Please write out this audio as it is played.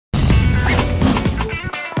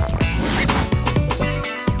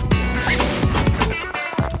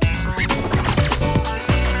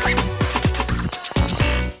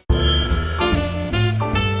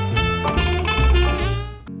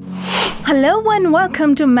Hello and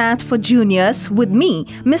welcome to Math for Juniors with me,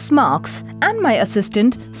 Miss Marks, and my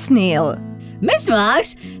assistant, Snail. Miss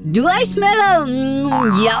Marks, do I smell a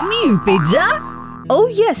yummy pizza? Oh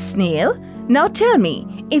yes, Snail. Now tell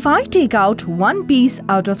me, if I take out one piece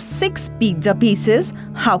out of 6 pizza pieces,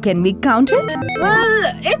 how can we count it?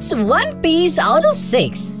 Well, it's one piece out of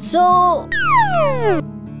 6, so...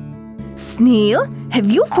 Snail, have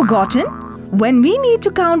you forgotten? When we need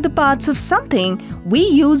to count the parts of something, we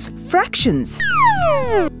use fractions.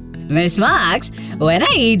 Miss Marks, when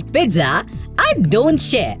I eat pizza, I don't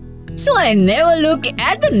share. So I never look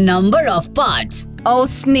at the number of parts. Oh,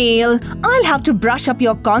 Snail, I'll have to brush up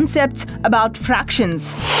your concepts about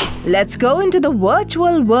fractions. Let's go into the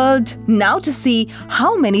virtual world now to see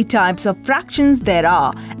how many types of fractions there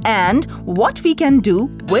are and what we can do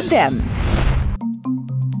with them.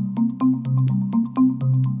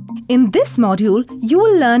 In this module, you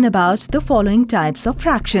will learn about the following types of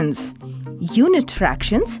fractions: unit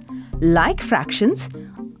fractions, like fractions,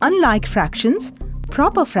 unlike fractions,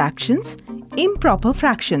 proper fractions, improper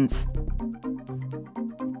fractions.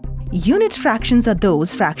 Unit fractions are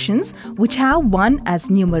those fractions which have 1 as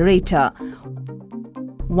numerator.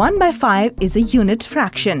 1 by 5 is a unit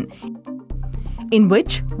fraction, in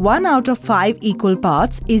which 1 out of 5 equal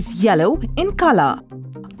parts is yellow in color.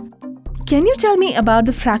 Can you tell me about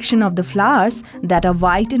the fraction of the flowers that are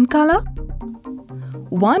white in color?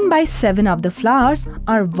 1 by 7 of the flowers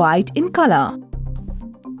are white in color.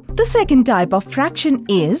 The second type of fraction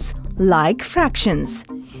is like fractions.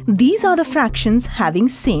 These are the fractions having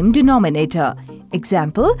same denominator.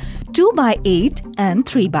 Example, 2 by 8 and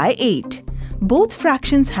 3 by 8. Both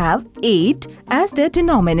fractions have 8 as their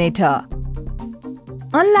denominator.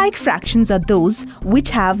 Unlike fractions are those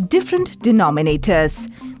which have different denominators.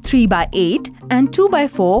 3 by 8 and 2 by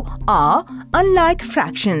 4 are unlike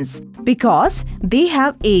fractions because they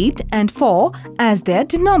have 8 and 4 as their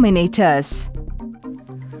denominators.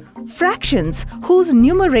 Fractions whose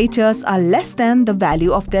numerators are less than the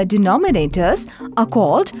value of their denominators are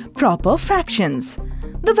called proper fractions.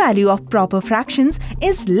 The value of proper fractions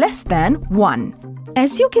is less than 1.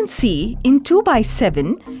 As you can see, in 2 by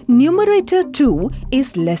 7, numerator 2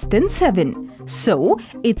 is less than 7, so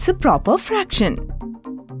it's a proper fraction.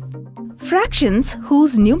 Fractions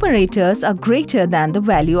whose numerators are greater than the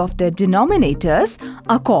value of their denominators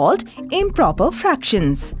are called improper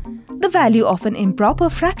fractions. The value of an improper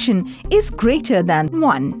fraction is greater than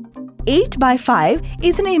 1. 8 by 5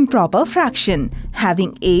 is an improper fraction,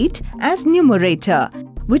 having 8 as numerator,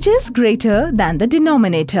 which is greater than the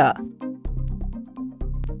denominator.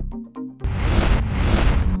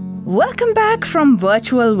 Welcome back from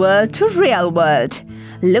virtual world to real world.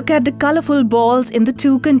 Look at the colorful balls in the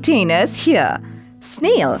 2 containers here.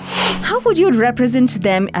 Snail, how would you represent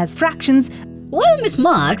them as fractions? Well, Miss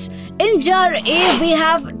Marks, in jar A we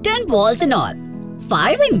have 10 balls in all.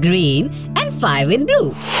 5 in green and 5 in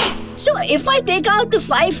blue. So if I take out the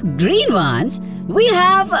 5 green ones, we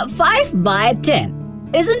have 5 by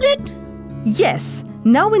 10, isn't it? Yes.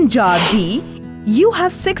 Now in jar B, you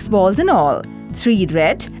have 6 balls in all. 3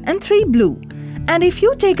 red and 3 blue. And if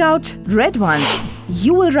you take out red ones,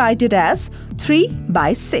 you will write it as 3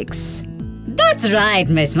 by 6. That's right,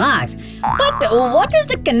 Miss Marks. But what is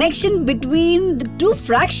the connection between the 2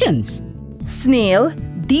 fractions? Snail,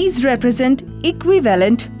 these represent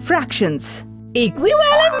equivalent fractions.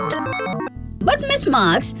 Equivalent? But Miss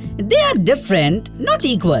Marks, they are different, not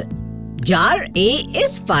equal. Jar A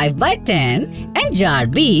is 5 by 10 and jar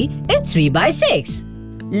B is 3 by 6.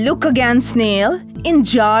 Look again, Snail. In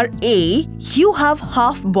jar A, you have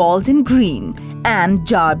half balls in green, and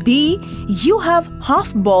jar B, you have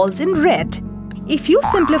half balls in red. If you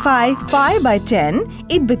simplify 5 by 10,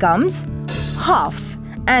 it becomes half.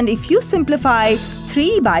 And if you simplify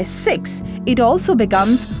 3 by 6, it also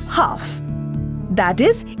becomes half. That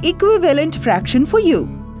is equivalent fraction for you.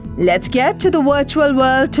 Let's get to the virtual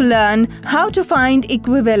world to learn how to find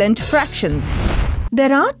equivalent fractions.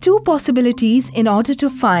 There are 2 possibilities in order to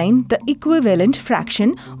find the equivalent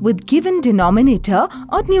fraction with given denominator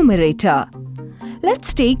or numerator.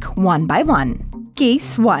 Let's take one by one.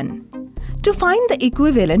 Case 1. To find the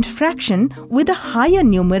equivalent fraction with a higher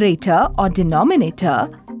numerator or denominator,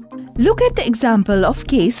 look at the example of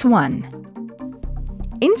case 1.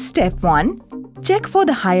 In step 1, check for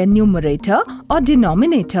the higher numerator or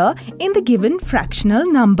denominator in the given fractional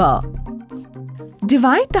number.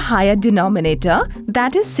 Divide the higher denominator,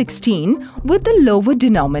 that is 16, with the lower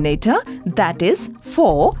denominator, that is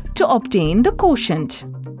 4, to obtain the quotient.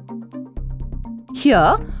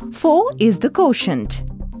 Here, 4 is the quotient.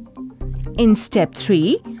 In step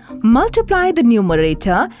 3, Multiply the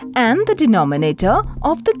numerator and the denominator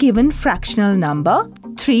of the given fractional number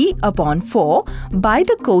 3 upon 4 by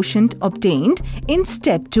the quotient obtained in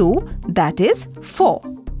step 2, that is 4.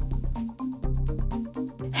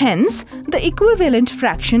 Hence, the equivalent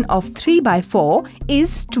fraction of 3 by 4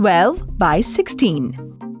 is 12 by 16.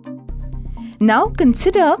 Now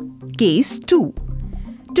consider case 2.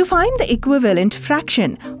 To find the equivalent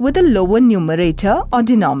fraction with a lower numerator or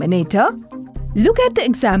denominator, look at the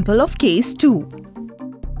example of case 2.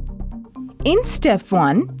 In step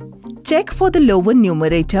 1, check for the lower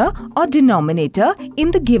numerator or denominator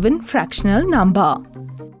in the given fractional number.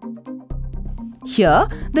 Here,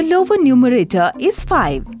 the lower numerator is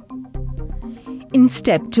 5. In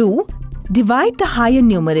step 2, divide the higher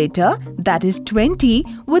numerator, that is 20,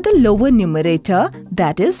 with the lower numerator,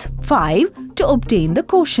 that is 5, to obtain the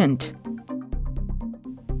quotient.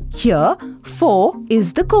 Here, 4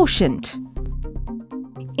 is the quotient.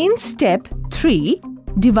 In step 3,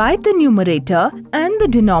 divide the numerator and the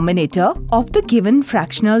denominator of the given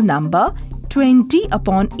fractional number 20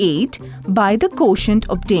 upon 8 by the quotient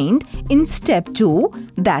obtained in step 2,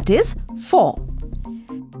 that is 4.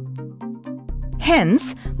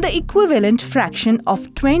 Hence, the equivalent fraction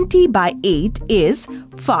of 20 by 8 is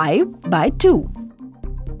 5 by 2.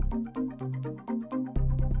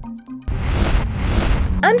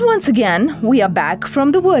 And once again, we are back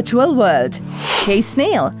from the virtual world. Hey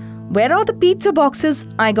Snail, where are the pizza boxes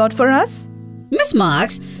I got for us? Miss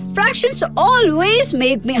Marks, fractions always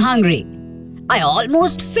make me hungry. I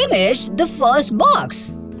almost finished the first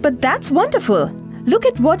box. But that's wonderful. Look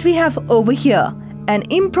at what we have over here. An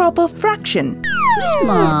improper fraction. Miss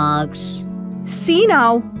Marks. See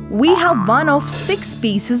now, we have one of 6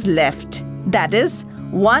 pieces left. That is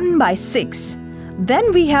 1 by 6.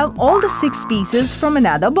 Then we have all the 6 pieces from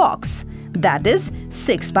another box. That is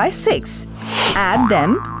 6 by 6. Add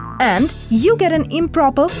them and you get an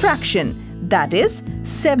improper fraction. That is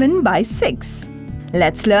 7 by 6.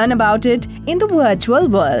 Let's learn about it in the virtual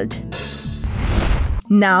world.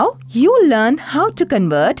 Now you will learn how to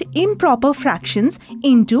convert improper fractions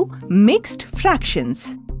into mixed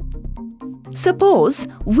fractions. Suppose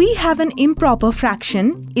we have an improper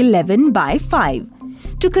fraction 11 by 5.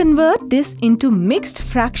 To convert this into mixed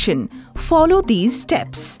fraction, follow these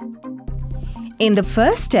steps. In the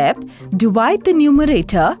first step, divide the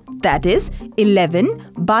numerator, that is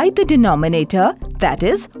 11, by the denominator, that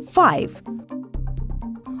is 5.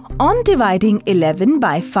 On dividing 11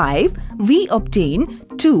 by 5, we obtain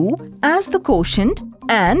 2 as the quotient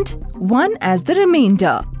and 1 as the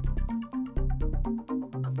remainder.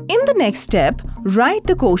 In the next step, write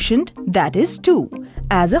the quotient, that is 2,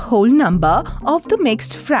 as a whole number of the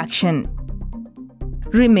mixed fraction.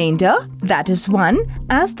 Remainder, that is 1,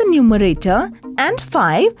 as the numerator and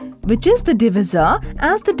 5, which is the divisor,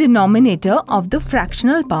 as the denominator of the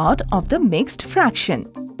fractional part of the mixed fraction.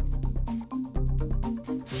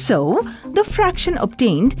 So, the fraction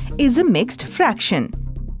obtained is a mixed fraction.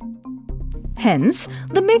 Hence,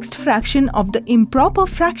 the mixed fraction of the improper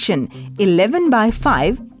fraction 11 by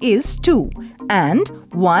 5 is 2 and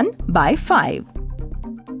 1 by 5.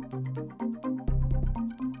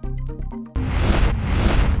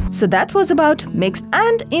 So that was about mixed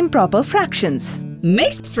and improper fractions.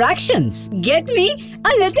 Mixed fractions? Get me a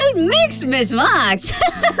little mixed, Miss Marks.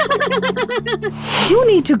 You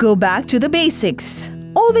need to go back to the basics.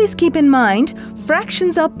 Always keep in mind,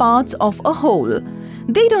 fractions are parts of a whole.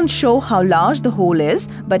 They don't show how large the whole is,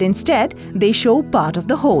 but instead, they show part of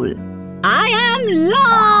the whole. I am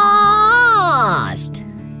lost.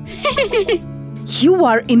 You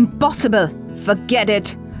are impossible. Forget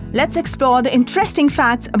it. Let's explore the interesting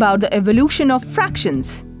facts about the evolution of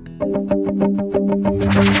fractions.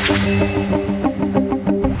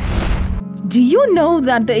 Do you know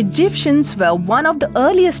that the Egyptians were one of the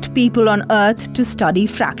earliest people on earth to study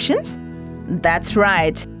fractions? That's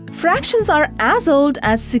right. Fractions are as old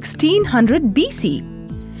as 1600 BC.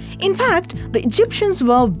 In fact, the Egyptians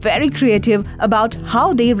were very creative about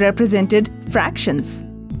how they represented fractions.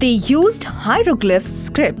 They used hieroglyph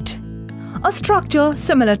script. A structure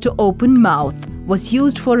similar to open mouth was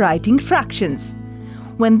used for writing fractions.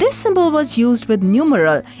 When this symbol was used with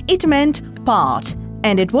numeral, it meant part,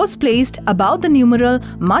 and it was placed above the numeral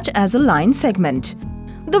much as a line segment.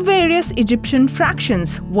 The various Egyptian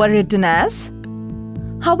fractions were written as.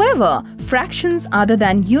 However, fractions other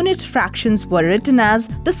than unit fractions were written as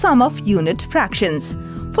the sum of unit fractions.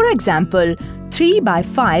 For example, 3 by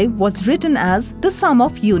 5 was written as the sum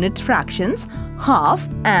of unit fractions, half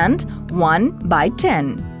and 1 by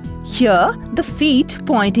 10. Here, the feet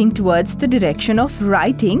pointing towards the direction of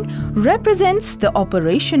writing represents the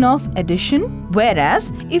operation of addition,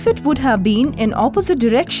 whereas if it would have been in opposite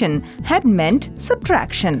direction, had meant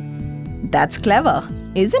subtraction. That's clever,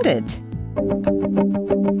 isn't it?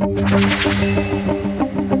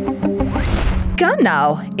 Come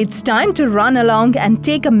now, it's time to run along and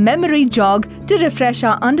take a memory jog to refresh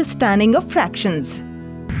our understanding of fractions.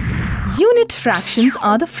 Unit fractions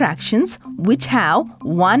are the fractions which have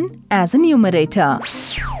 1 as a numerator.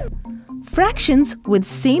 Fractions with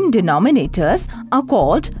same denominators are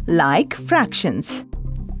called like fractions.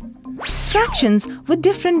 Fractions with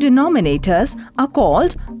different denominators are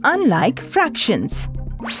called unlike fractions.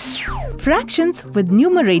 Fractions with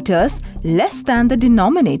numerators less than the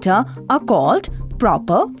denominator are called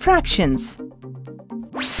proper fractions.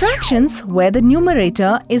 Fractions where the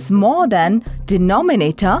numerator is more than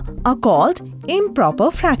denominator are called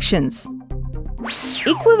improper fractions.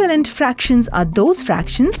 Equivalent fractions are those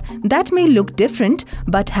fractions that may look different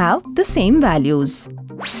but have the same values.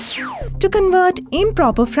 To convert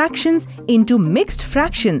improper fractions into mixed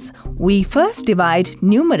fractions, we first divide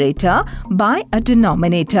numerator by a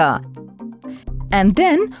denominator and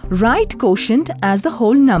then write quotient as the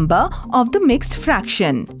whole number of the mixed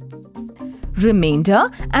fraction, remainder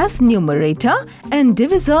as numerator and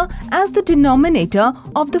divisor as the denominator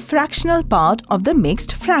of the fractional part of the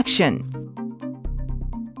mixed fraction.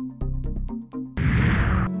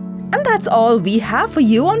 And that's all we have for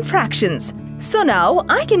you on fractions. So now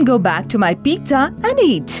I can go back to my pizza and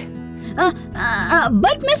eat.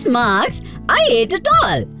 But Miss Marks, I ate it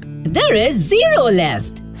all. There is 0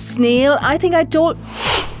 left. Snail, I think I told…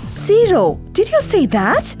 0. Did you say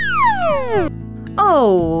that?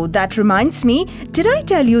 Oh, that reminds me. Did I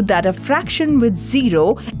tell you that a fraction with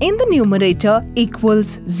 0 in the numerator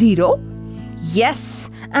equals 0? Yes,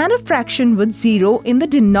 and a fraction with 0 in the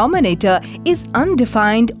denominator is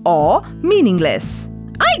undefined or meaningless.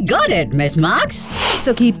 I got it, Miss Marks.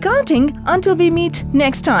 So keep counting until we meet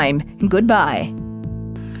next time. Goodbye.